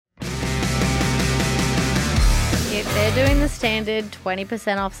they're doing the standard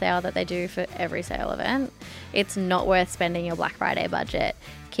 20% off sale that they do for every sale event. It's not worth spending your Black Friday budget.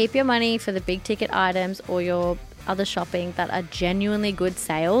 Keep your money for the big ticket items or your other shopping that are genuinely good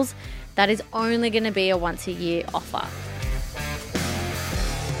sales. That is only going to be a once a year offer.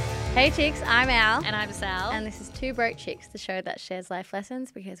 Hey chicks, I'm Al. And I'm Sal. And this is Two Broke Chicks, the show that shares life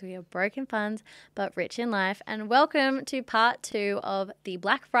lessons because we are broke in funds but rich in life. And welcome to part 2 of the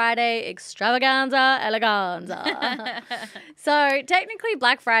Black Friday extravaganza eleganza. So technically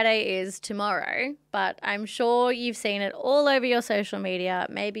Black Friday is tomorrow, but I'm sure you've seen it all over your social media.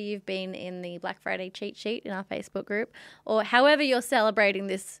 Maybe you've been in the Black Friday cheat sheet in our Facebook group, or however you're celebrating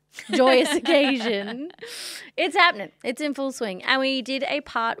this joyous occasion. It's happening. It's in full swing. And we did a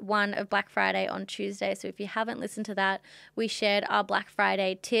part 1 of Black Friday on Tuesday. So if you haven't listened to that, we shared our Black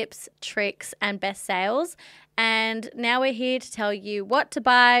Friday tips, tricks, and best sales. And now we're here to tell you what to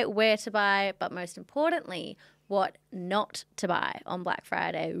buy, where to buy, but most importantly, what not to buy on Black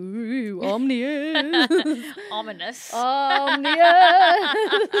Friday. Ooh, ominous. Ominous. Ominous.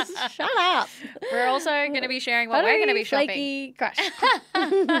 Shut up. We're also going to be sharing what we're going to be shopping. Flaky crush.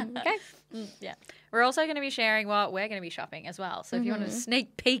 Okay. Yeah. We're also going to be sharing what we're going to be shopping as well. So if you want a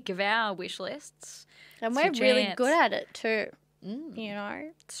sneak peek of our wish lists. And it's we're your really chance. good at it too. You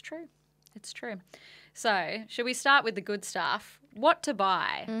know? It's true. It's true. So should we start with the good stuff? What to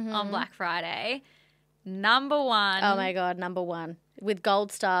buy on Black Friday? Number 1. Oh my God, number 1. With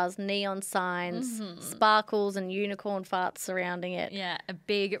gold stars, neon signs, sparkles and unicorn farts surrounding it. Yeah, a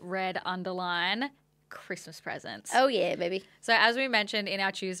big red underline. Christmas presents. Oh yeah, baby. So as we mentioned in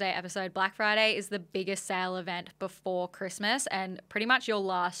our Tuesday episode, Black Friday is the biggest sale event before Christmas and pretty much your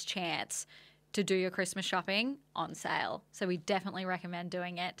last chance to do your Christmas shopping on sale. So we definitely recommend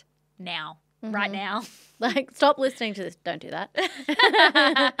doing it now, right now. Like, stop listening to this. Don't do that.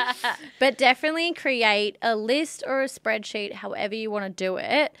 But definitely create a list or a spreadsheet, however you want to do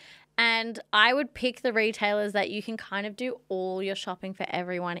it. And I would pick the retailers that you can kind of do all your shopping for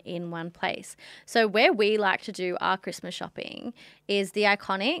everyone in one place. So where we like to do our Christmas shopping is the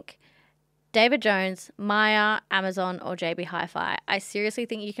iconic David Jones, Maya, Amazon, or JB Hi-Fi. I seriously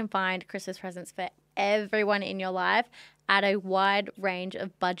think you can find Christmas presents for everyone in your life at a wide range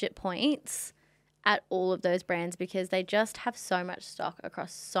of budget points at all of those brands because they just have so much stock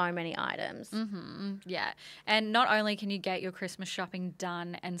across so many items. Yeah. And not only can you get your Christmas shopping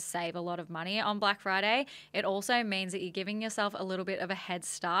done and save a lot of money on Black Friday, it also means that you're giving yourself a little bit of a head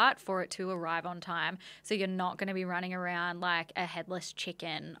start for it to arrive on time. So you're not going to be running around like a headless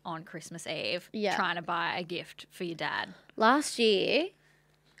chicken on Christmas Eve trying to buy a gift for your dad. Last year,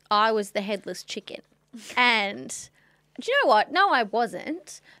 I was the headless chicken. And do you know what? No, I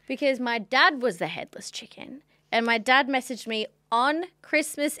wasn't, because my dad was the headless chicken. And my dad messaged me on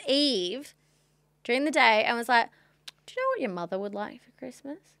Christmas Eve during the day and was like, do you know what your mother would like for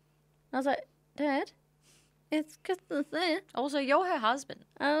Christmas? And I was like, Dad, it's Christmas Eve. Also, you're her husband.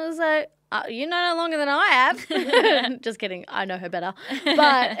 I was like, you know no longer than I have. Just kidding. I know her better.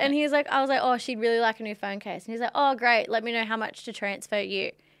 And he was like, I was like, oh, she'd really like a new phone case. And he's like, oh, great. Let me know how much to transfer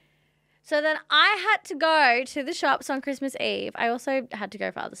you. So then I had to go to the shops on Christmas Eve. I also had to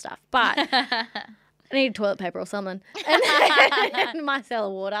go for other stuff, but I needed toilet paper or something and my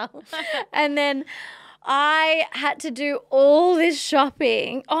cellar water. And then I had to do all this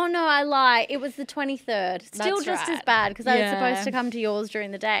shopping. Oh, no, I lie. It was the 23rd. Still That's just right. as bad because I was supposed to come to yours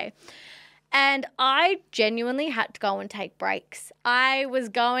during the day. And I genuinely had to go and take breaks. I was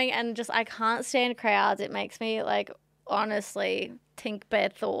going and just, I can't stand crowds. It makes me like, honestly, think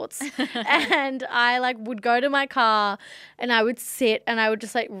bad thoughts. And I like would go to my car and I would sit and I would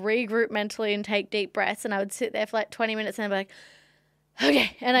just like regroup mentally and take deep breaths, and I would sit there for like 20 minutes and I'd be like,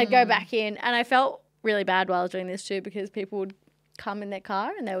 okay, and I'd go back in. And I felt really bad while I was doing this too because people would come in their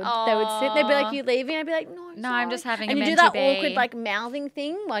car and they would sit and they'd be like, you leaving? I'd be like, no, No, I'm just having and a you do meant that to be. awkward like mouthing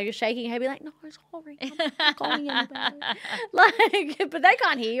thing while you're shaking your head, be like, no, sorry, I'm not going anywhere. Like, but they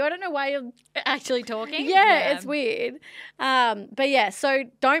can't hear you. I don't know why you're Actually talking? yeah, it's weird. But yeah, so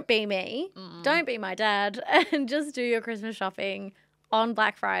don't be me. Don't be my dad, and just do your Christmas shopping on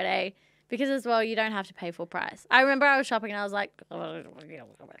Black Friday because as well, you don't have to pay full price. I remember I was shopping and I was like,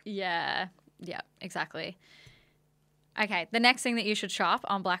 Yeah, exactly. Okay, the next thing that you should shop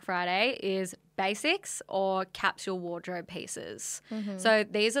on Black Friday is basics or capsule wardrobe pieces. So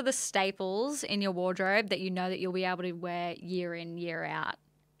these are the staples in your wardrobe that you know that you'll be able to wear year in, year out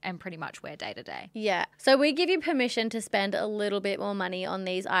and pretty much wear day to day. yeah. So we give you permission to spend a little bit more money on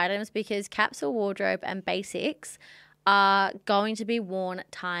these items because capsule wardrobe and basics are going to be worn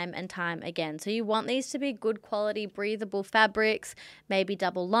time and time again. So you want these to be good quality, breathable fabrics, maybe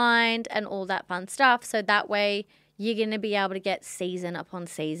double lined and all that fun stuff. So that way you're going to be able to get season upon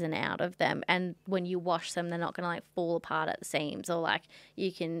season out of them. And when you wash them, they're not going to like fall apart at the seams, or like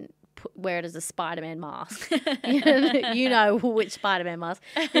you can wear it as a Spider-Man mask. You know which Spider-Man mask.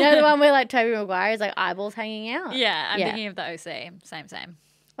 You know the one where like Tobey Maguire is like eyeballs hanging out? Yeah, I'm thinking of the OC. Same.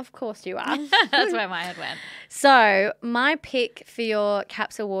 Of course you are. That's where my head went. So my pick for your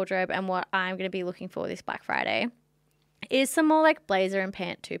capsule wardrobe and what I'm going to be looking for this Black Friday is some more like blazer and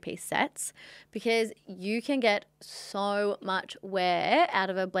pant two-piece sets, because you can get so much wear out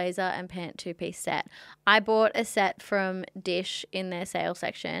of a blazer and pant two-piece set. I bought a set from Dish in their sale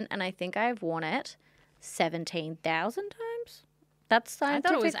section, and I think I've worn it 17,000 times. That's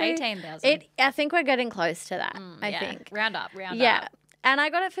scientifically. I thought it was 18,000. I think we're getting close to that. I think. Round up. Yeah. And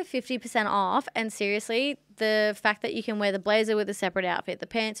I got it for 50% off. And seriously, the fact that you can wear the blazer with a separate outfit, the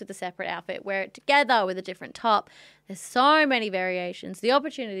pants with a separate outfit, wear it together with a different top. There's so many variations. The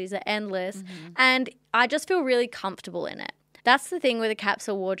opportunities are endless. And I just feel really comfortable in it. That's the thing with a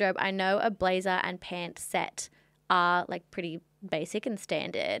capsule wardrobe. I know a blazer and pant set are like pretty basic and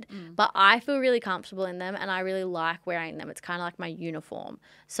standard, but I feel really comfortable in them and I really like wearing them. It's kind of like my uniform.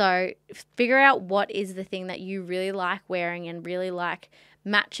 So figure out what is the thing that you really like wearing and really like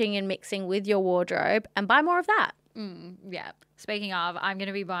matching and mixing with your wardrobe, and buy more of that. Yeah. Speaking of, I'm going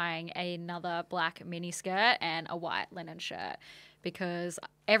to be buying another black mini skirt and a white linen shirt, because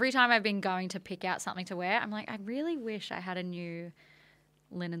every time I've been going to pick out something to wear, I'm like, I really wish I had a new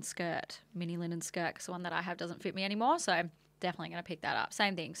linen skirt, mini linen skirt, because the one that I have doesn't fit me anymore. So definitely going to pick that up.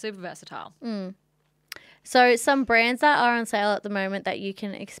 Same thing, super versatile. So some brands that are on sale at the moment that you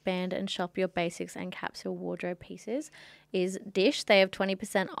can expand and shop your basics and capsule wardrobe pieces is Dish. They have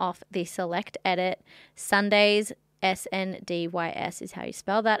 20% off the Select Edit. Sundays, SNDYS is how you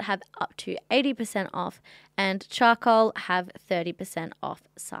spell that, have up to 80% off. And Charcoal have 30% off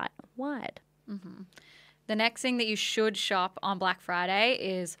site-wide. The next thing that you should shop on Black Friday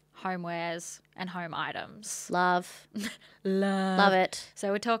is homewares and home items. Love it.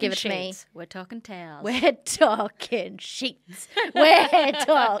 So we're talking Give it to me. sheets. We're talking towels. We're talking sheets. We're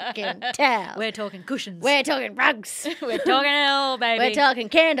talking towels. We're talking cushions. We're talking rugs. We're talking it all, baby. We're talking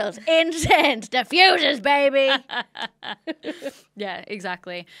candles, incense, diffusers, baby. Yeah,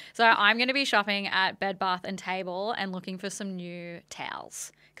 exactly. So I'm going to be shopping at Bed Bath & Table and looking for some new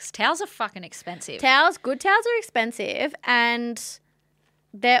towels, because towels are fucking expensive. Good towels are expensive, and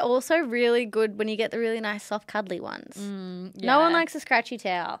they're also really good when you get the really nice soft cuddly ones. No one likes a scratchy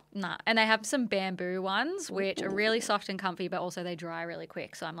towel. Nah. And they have some bamboo ones, which are really soft and comfy, but also they dry really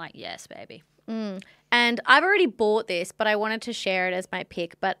quick. So I'm like, yes, baby. And I've already bought this, but I wanted to share it as my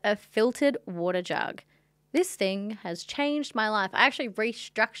pick, but a filtered water jug. This thing has changed my life. I actually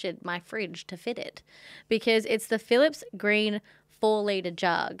restructured my fridge to fit it, because it's the Philips Green 4-litre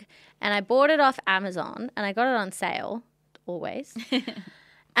jug. And I bought it off Amazon and I got it on sale, always.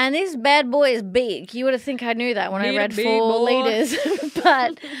 And this bad boy is big. You would have think I knew that when I read 4 litres.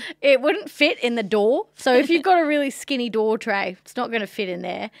 But it wouldn't fit in the door. So if you've got a really skinny door tray, it's not going to fit in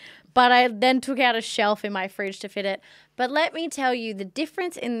there. But I then took out a shelf in my fridge to fit it. But let me tell you, the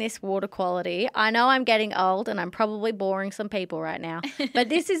difference in this water quality, I know I'm getting old and I'm probably boring some people right now, but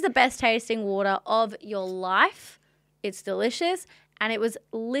this is the best tasting water of your life. It's delicious. And it was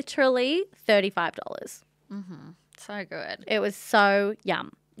literally $35. So good. It was so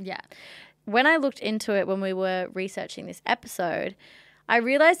yum. Yeah. When I looked into it when we were researching this episode, I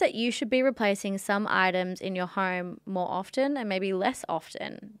realized that you should be replacing some items in your home more often and maybe less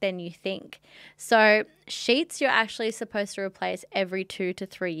often than you think. So sheets you're actually supposed to replace every 2 to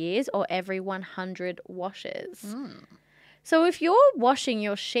 3 years or every 100 washes. So if you're washing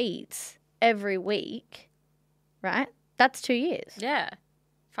your sheets every week, right, that's 2 years. Yeah.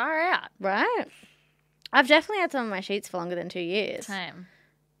 Far out. Right? I've definitely had some of my sheets for longer than 2 years. Same.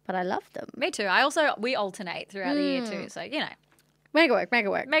 But I love them. Me too. We alternate throughout the year too. So, you know. Make it work. Make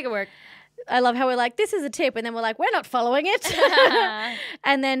it work. I love how we're like, this is a tip. And then we're like, we're not following it.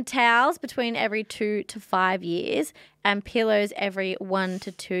 And then towels between every 2 to 5 years and pillows every 1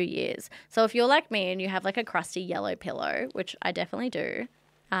 to 2 years. So if you're like me and you have like a crusty yellow pillow, which I definitely do,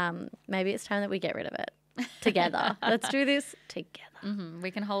 maybe it's time that we get rid of it together. Let's do this together.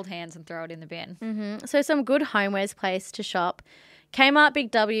 We can hold hands and throw it in the bin. So some good homewares place to shop. Kmart,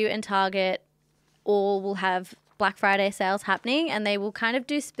 Big W and Target all will have Black Friday sales happening, and they will kind of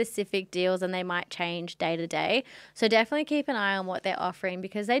do specific deals and they might change day to day. So definitely keep an eye on what they're offering,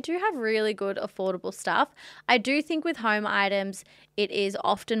 because they do have really good affordable stuff. I do think with home items, it is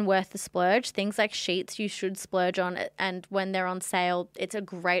often worth the splurge. Things like sheets you should splurge on, and when they're on sale, it's a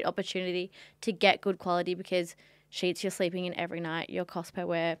great opportunity to get good quality, because sheets you're sleeping in every night, your cost per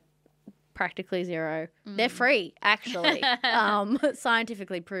wear practically zero. They're free, actually,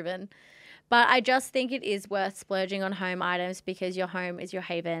 scientifically proven. But I just think it is worth splurging on home items because your home is your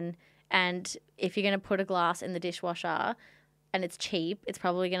haven. And if you're going to put a glass in the dishwasher and it's cheap, it's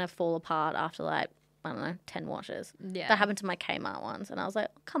probably going to fall apart after like, I don't know, 10 washes. Yeah. That happened to my Kmart once. And I was like,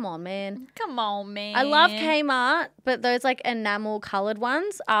 come on, man. Come on, man. I love Kmart, but those like enamel coloured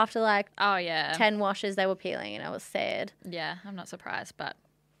ones, after like 10 washes, they were peeling and I was sad. Yeah, I'm not surprised, but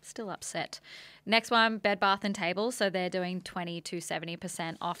still upset. Next one, Bed Bath and Table. So they're doing 20 to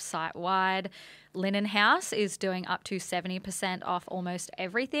 70% off site-wide. Linen House is doing up to 70% off almost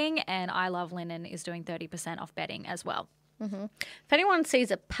everything. And I Love Linen is doing 30% off bedding as well. Mm-hmm. If anyone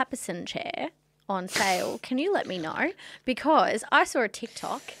sees a Papasan chair on sale, can you let me know? Because I saw a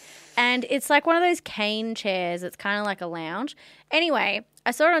TikTok and it's like one of those cane chairs. It's kind of like a lounge. Anyway,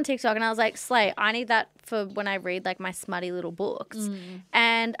 I saw it on TikTok and I was like, Slay, I need that for when I read like my smutty little books.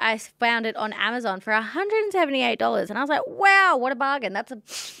 And I found it on Amazon for $178. And I was like, wow, what a bargain.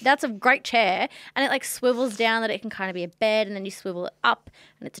 That's a great chair. And it like swivels down that it can kind of be a bed, and then you swivel it up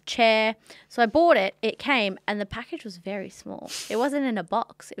and it's a chair. So I bought it. It came and the package was very small. It wasn't in a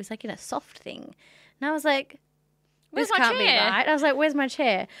box. It was like in a soft thing. And I was like, Where's this my can't be chair? right. I was like, where's my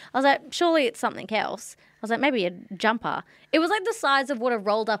chair? I was like, surely it's something else. I was like, maybe a jumper. It was like the size of what a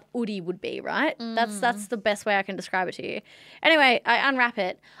rolled up hoodie would be, right? That's the best way I can describe it to you. Anyway, I unwrap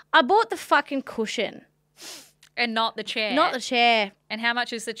it. I bought the fucking cushion. And not the chair. Not the chair. And how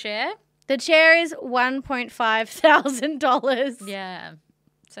much is the chair? The chair is $1,500. Yeah.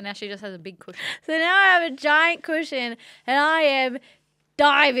 So now she just has a big cushion. So now I have a giant cushion and I am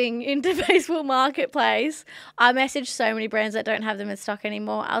diving into Facebook Marketplace. I messaged so many brands that don't have them in stock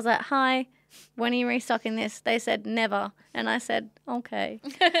anymore. I was like, hi, when are you restocking this? They said never. And I said, okay.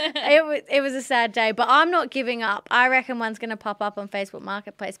 It was a sad day, but I'm not giving up. I reckon one's going to pop up on Facebook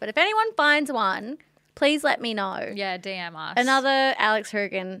Marketplace. But if anyone finds one, please let me know. Yeah, DM us. Another Alex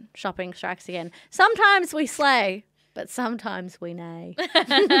Hogan shopping strikes again. Sometimes we slay, but sometimes we nay.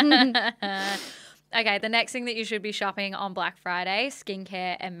 Okay, the next thing that you should be shopping on Black Friday,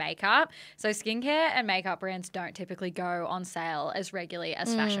 skincare and makeup. So skincare and makeup brands don't typically go on sale as regularly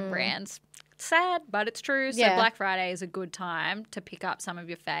as fashion brands. It's sad, but it's true. So Yeah. Black Friday is a good time to pick up some of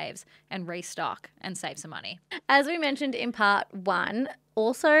your faves and restock and save some money. As we mentioned in part 1,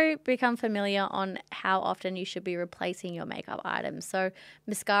 also become familiar on how often you should be replacing your makeup items. So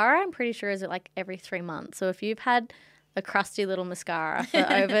mascara, I'm pretty sure, is like every 3 months. So if you've had a crusty little mascara for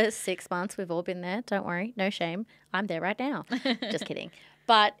over 6 months, we've all been there. Don't worry, no shame. I'm there right now. Just kidding.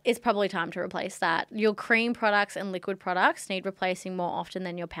 But it's probably time to replace that. Your cream products and liquid products need replacing more often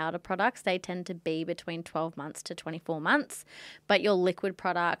than your powder products. They tend to be between 12 months to 24 months. But your liquid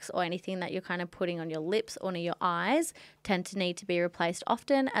products or anything that you're kind of putting on your lips or near your eyes tend to need to be replaced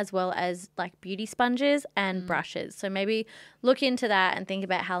often, as well as like beauty sponges and brushes. So maybe look into that and think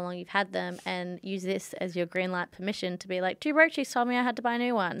about how long you've had them and use this as your green light permission to be like, Two Broke Chicks told me I had to buy a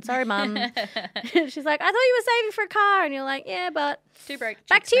new one. Sorry, Mum. She's like, I thought you were saving for a car. And you're like, yeah, but Two Broke Chicks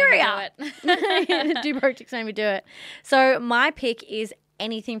bacteria. made me do it. Two Broke Chicks made me do it. So my pick is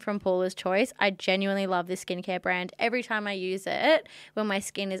anything from Paula's Choice. I genuinely love this skincare brand. Every time I use it, when my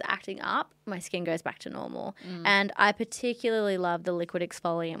skin is acting up, my skin goes back to normal. And I particularly love the liquid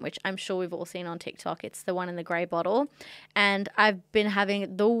exfoliant, which I'm sure we've all seen on TikTok. It's the one in the grey bottle. And I've been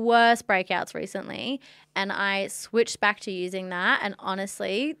having the worst breakouts recently, and I switched back to using that. And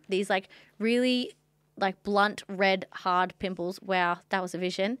honestly, these like really like blunt, red, hard pimples. Wow, that was a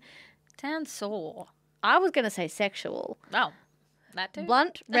vision. Sounds sore. I was going to say sexual. Oh, that too.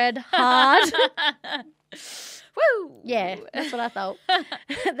 Blunt, red, hard. Woo! Yeah, that's what I thought.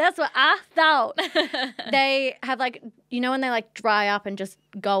 That's what I thought. They have like, you know when they like dry up and just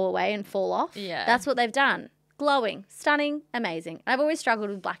go away and fall off? Yeah. That's what they've done. Glowing, stunning, amazing. I've always struggled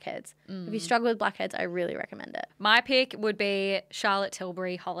with blackheads. If you struggle with blackheads, I really recommend it. My pick would be Charlotte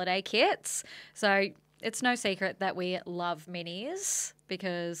Tilbury holiday kits. So it's no secret that we love minis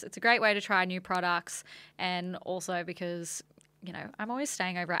because it's a great way to try new products, and also because, you know, I'm always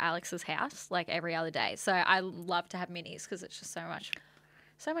staying over at Alex's house like every other day. So I love to have minis because it's just so much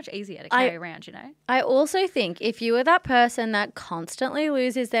easier to carry around, you know? I also think if you are that person that constantly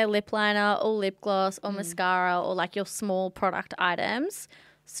loses their lip liner or lip gloss or mascara or like your small product items,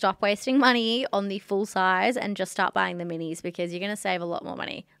 stop wasting money on the full size and just start buying the minis because you're going to save a lot more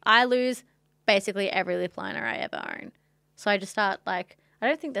money. I lose basically every lip liner I ever own. So I just start like, I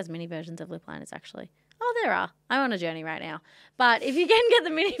don't think there's mini versions of lip liners actually. Oh, there are. I'm on a journey right now. But if you can get the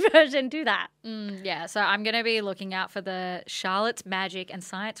mini version, do that. Yeah, so I'm going to be looking out for the Charlotte's Magic and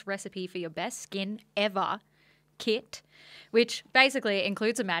Science Recipe for Your Best Skin Ever kit, which basically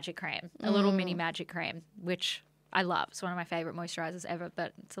includes a magic cream, a little mini magic cream, which I love. It's one of my favorite moisturizers ever,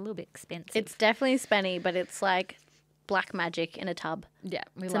 but it's a little bit expensive. It's definitely spenny, but it's like black magic in a tub. Yeah,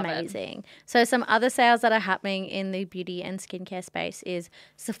 it's amazing. So some other sales that are happening in the beauty and skincare space is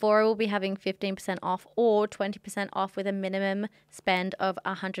Sephora will be having 15% off or 20% off with a minimum spend of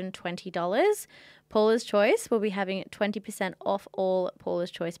 $120. Paula's Choice will be having 20% off all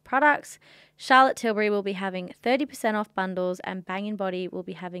Paula's Choice products. Charlotte Tilbury will be having 30% off bundles, and Bang & Body will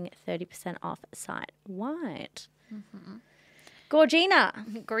be having 30% off site-wide.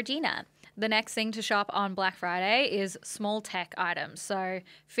 Gorgina. The next thing to shop on Black Friday is small tech items. So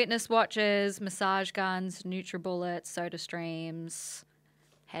fitness watches, massage guns, NutriBullets, Soda Streams,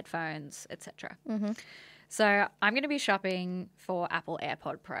 headphones, etc. So I'm going to be shopping for Apple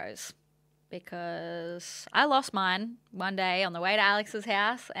AirPod Pros because I lost mine one day on the way to Alex's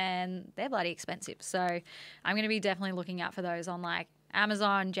house and they're bloody expensive. So I'm going to be definitely looking out for those on like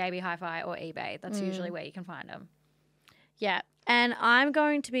Amazon, JB Hi-Fi or eBay. That's usually where you can find them. Yeah. And I'm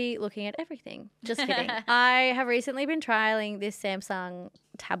going to be looking at everything. Just kidding. I have recently been trialing this Samsung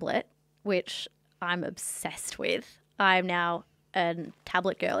tablet, which I'm obsessed with. I'm now a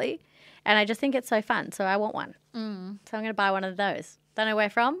tablet girly, and I just think it's so fun. So I want one. So I'm going to buy one of those. Don't know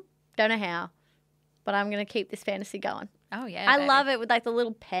where from, don't know how, but I'm going to keep this fantasy going. Oh, yeah. I love it with like the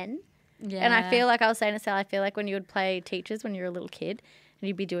little pen. Yeah. And I feel like I was saying to Sal, I feel like when you would play teachers when you were a little kid, and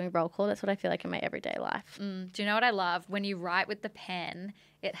you'd be doing roll call. That's what I feel like in my everyday life. Do you know what I love? When you write with the pen,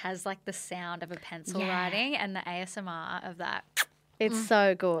 it has like the sound of a pencil writing and the ASMR of that. It's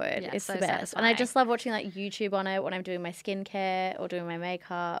so good. Yeah, it's so the best. satisfying. And I just love watching like YouTube on it when I'm doing my skincare or doing my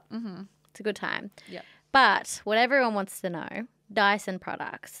makeup. It's a good time. Yep. But what everyone wants to know, Dyson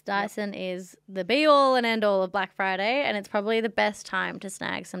products. Dyson is the be-all and end-all of Black Friday, and it's probably the best time to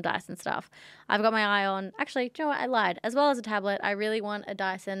snag some Dyson stuff. I've got my eye on... Actually, do you know what? I lied. As well as a tablet, I really want a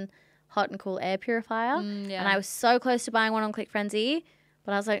Dyson hot and cool air purifier. And I was so close to buying one on ClickFrenzy,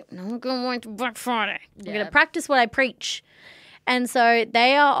 but I was like, no, I'm going to wait till Black Friday. I'm going to practice what I preach. And so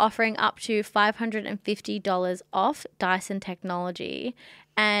they are offering up to $550 off Dyson technology.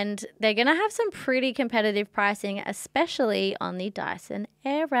 And they're going to have some pretty competitive pricing, especially on the Dyson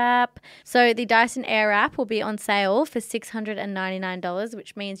Airwrap. So the Dyson Airwrap will be on sale for $699,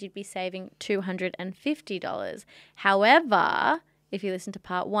 which means you'd be saving $250. However, if you listen to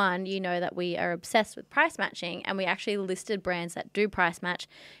part 1, you know that we are obsessed with price matching, and we actually listed brands that do price match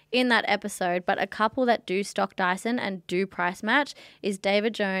in that episode. But a couple that do stock Dyson and do price match is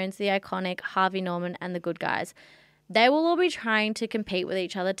David Jones, The Iconic, Harvey Norman, and The Good Guys. They will all be trying to compete with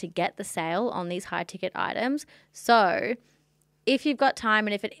each other to get the sale on these high-ticket items. So if you've got time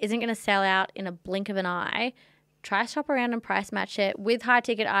and if it isn't going to sell out in a blink of an eye, try shop around and price match it. With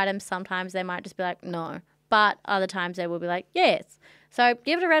high-ticket items, sometimes they might just be like, no. But other times they will be like, yes. So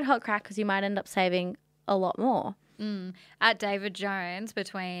give it a red hot crack because you might end up saving a lot more. At David Jones,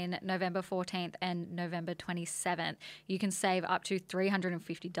 between November 14th and November 27th, you can save up to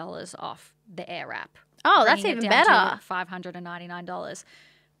 $350 off the Airwrap. Oh, that's even better. $599.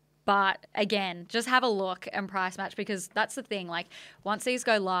 But again, just have a look and price match, because that's the thing. Like, once these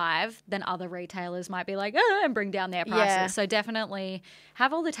go live, then other retailers might be like, and bring down their prices. Yeah. So definitely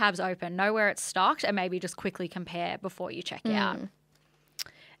have all the tabs open, know where it's stocked, and maybe just quickly compare before you check out.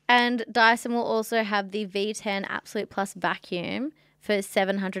 And Dyson will also have the V10 Absolute Plus vacuum for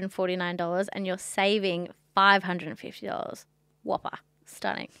 $749, and you're saving $550. Whopper.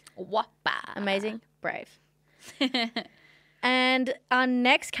 Stunning. Whopper. Amazing. Brave. And our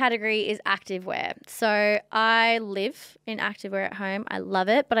next category is activewear. So I live in activewear at home. I love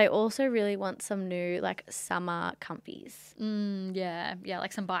it, but I also really want some new like summer comfies. Yeah,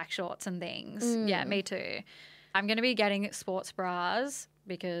 like some bike shorts and things. Yeah, me too. I'm going to be getting sports bras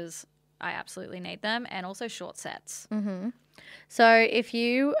because I absolutely need them, and also short sets. So if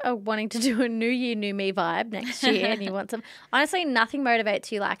you are wanting to do a New Year, New Me vibe next year and you want some, honestly, nothing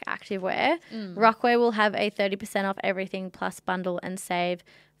motivates you like activewear. Rockwear will have a 30% off everything plus bundle and save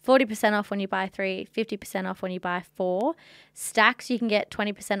 40% off when you buy 3, 50% off when you buy 4. Stacks, you can get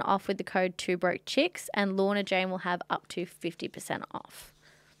 20% off with the code 2BrokeChicks, and Lorna Jane will have up to 50% off.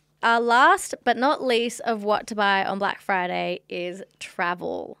 Our last but not least of what to buy on Black Friday is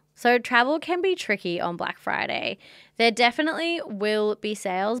travel. So travel can be tricky on Black Friday. There definitely will be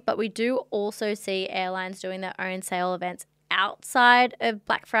sales, but we do also see airlines doing their own sale events outside of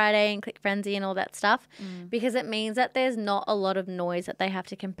Black Friday and ClickFrenzy and all that stuff, because it means that there's not a lot of noise that they have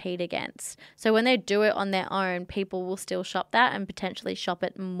to compete against. So when they do it on their own, people will still shop that and potentially shop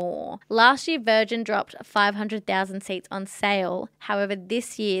it more. Last year, Virgin dropped 500,000 seats on sale. However,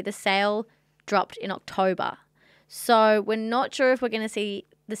 this year, the sale dropped in October. So we're not sure if we're going to see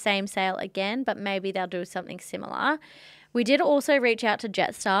the same sale again, but maybe they'll do something similar. We did also reach out to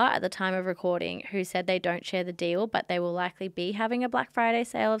Jetstar at the time of recording, who said they don't share the deal, but they will likely be having a Black Friday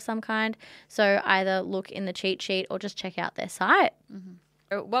sale of some kind. So either look in the cheat sheet or just check out their site.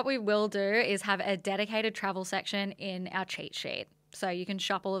 What we will do is have a dedicated travel section in our cheat sheet. So you can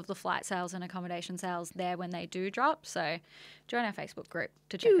shop all of the flight sales and accommodation sales there when they do drop. So join our Facebook group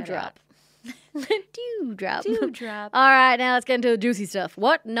to check that out. Dewdrop. Dewdrop. All right, now let's get into the juicy stuff.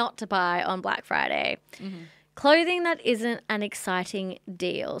 What not to buy on Black Friday? Clothing that isn't an exciting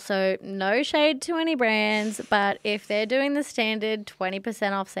deal. So no shade to any brands, but if they're doing the standard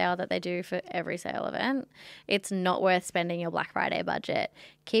 20% off sale that they do for every sale event, it's not worth spending your Black Friday budget.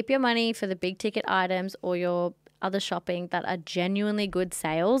 Keep your money for the big ticket items or your other shopping that are genuinely good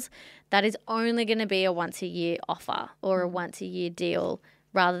sales. That is only going to be a once a year offer or a once a year deal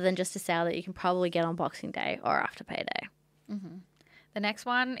rather than just a sale that you can probably get on Boxing Day or after payday. The next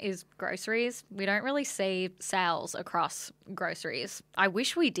one is groceries. We don't really see sales across groceries. I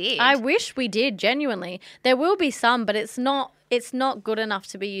wish we did. I wish we did, genuinely. There will be some, but it's not good enough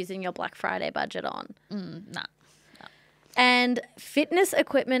to be using your Black Friday budget on. No. And fitness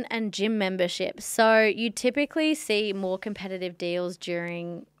equipment and gym memberships. So you typically see more competitive deals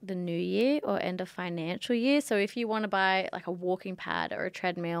during the new year or end of financial year. So if you want to buy like a walking pad or a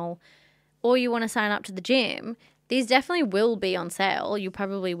treadmill, or you want to sign up to the gym, these definitely will be on sale. You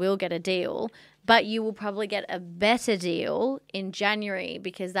probably will get a deal, but you will probably get a better deal in January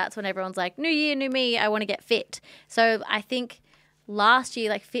because that's when everyone's like, new year, new me, I want to get fit. So I think last year,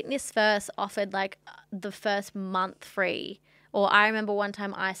 like Fitness First offered like the first month free. Or I remember one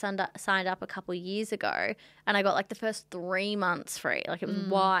time I signed up a couple of years ago and I got like the first 3 months free. Like it was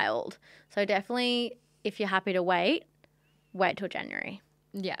wild. So definitely if you're happy to wait till January.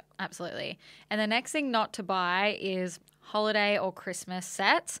 Yeah, absolutely. And the next thing not to buy is holiday or Christmas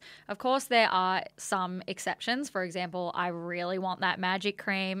sets. Of course, there are some exceptions. For example, I really want that magic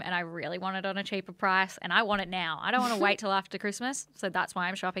cream and I really want it on a cheaper price and I want it now. I don't want to wait till after Christmas, so that's why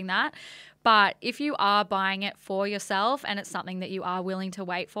I'm shopping that. But if you are buying it for yourself and it's something that you are willing to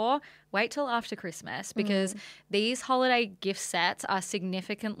wait for, wait till after Christmas because these holiday gift sets are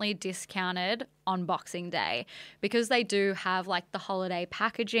significantly discounted on Boxing Day because they do have like the holiday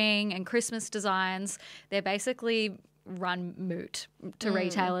packaging and Christmas designs. They're basically run moot to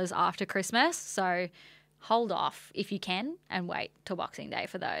retailers after Christmas. So hold off if you can and wait till Boxing Day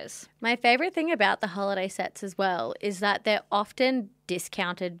for those. My favorite thing about the holiday sets as well is that they're often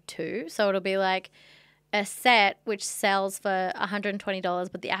discounted too. So it'll be like a set which sells for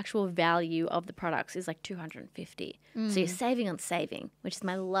 $120, but the actual value of the products is like $250. So you're saving on saving, which is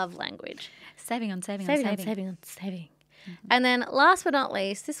my love language. Saving on saving. And then last but not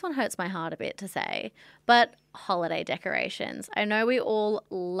least, this one hurts my heart a bit to say, but holiday decorations. I know we all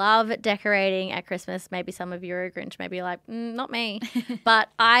love decorating at Christmas. Maybe some of you are a Grinch. Maybe you're like, not me. But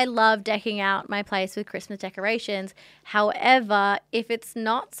I love decking out my place with Christmas decorations. However, if it's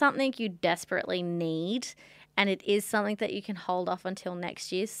not something you desperately need and it is something that you can hold off until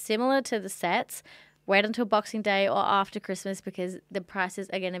next year, similar to the sets, wait until Boxing Day or after Christmas because the prices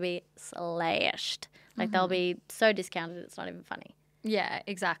are going to be slashed. Like they'll be so discounted it's not even funny. Yeah,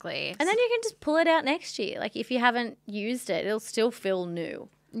 exactly. And then you can just pull it out next year. Like if you haven't used it, it'll still feel new.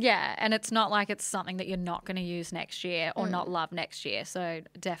 Yeah, and it's not like it's something that you're not going to use next year or not love next year. So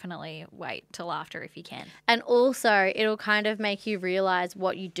definitely wait till after if you can. And also it'll kind of make you realize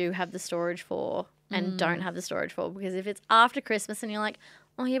what you do have the storage for and don't have the storage for. Because if it's after Christmas and you're like,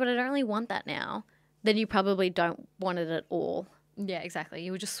 oh yeah, but I don't really want that now, then you probably don't want it at all. Yeah, exactly.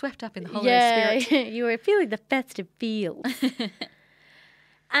 You were just swept up in the holiday spirit. You were feeling the festive feels.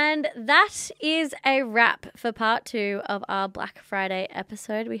 And that is a wrap for part 2 of our Black Friday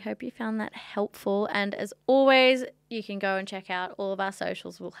episode. We hope you found that helpful. And as always, you can go and check out all of our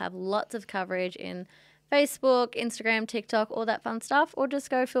socials. We'll have lots of coverage in Facebook, Instagram, TikTok, all that fun stuff. Or just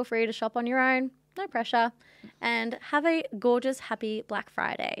go feel free to shop on your own. No pressure. And have a gorgeous, happy Black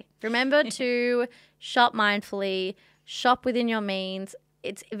Friday. Remember to shop mindfully, shop within your means.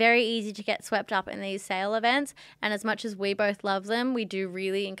 It's very easy to get swept up in these sale events. And as much as we both love them, we do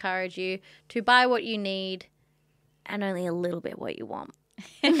really encourage you to buy what you need and only a little bit what you want.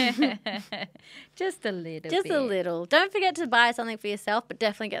 Just a little Just bit. a little. Don't forget to buy something for yourself, but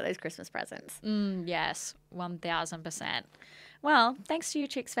definitely get those Christmas presents. Yes, 1000%. Well, thanks to you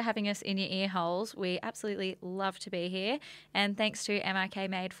chicks for having us in your ear holes. We absolutely love to be here. And thanks to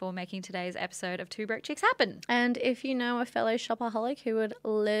MIK Made for making today's episode of Two Broke Chicks happen. And if you know a fellow shopaholic who would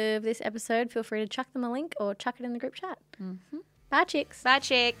love this episode, feel free to chuck them a link or chuck it in the group chat. Bye, chicks. Bye,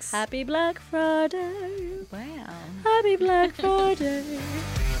 chicks. Happy Black Friday. Wow. Happy Black Friday.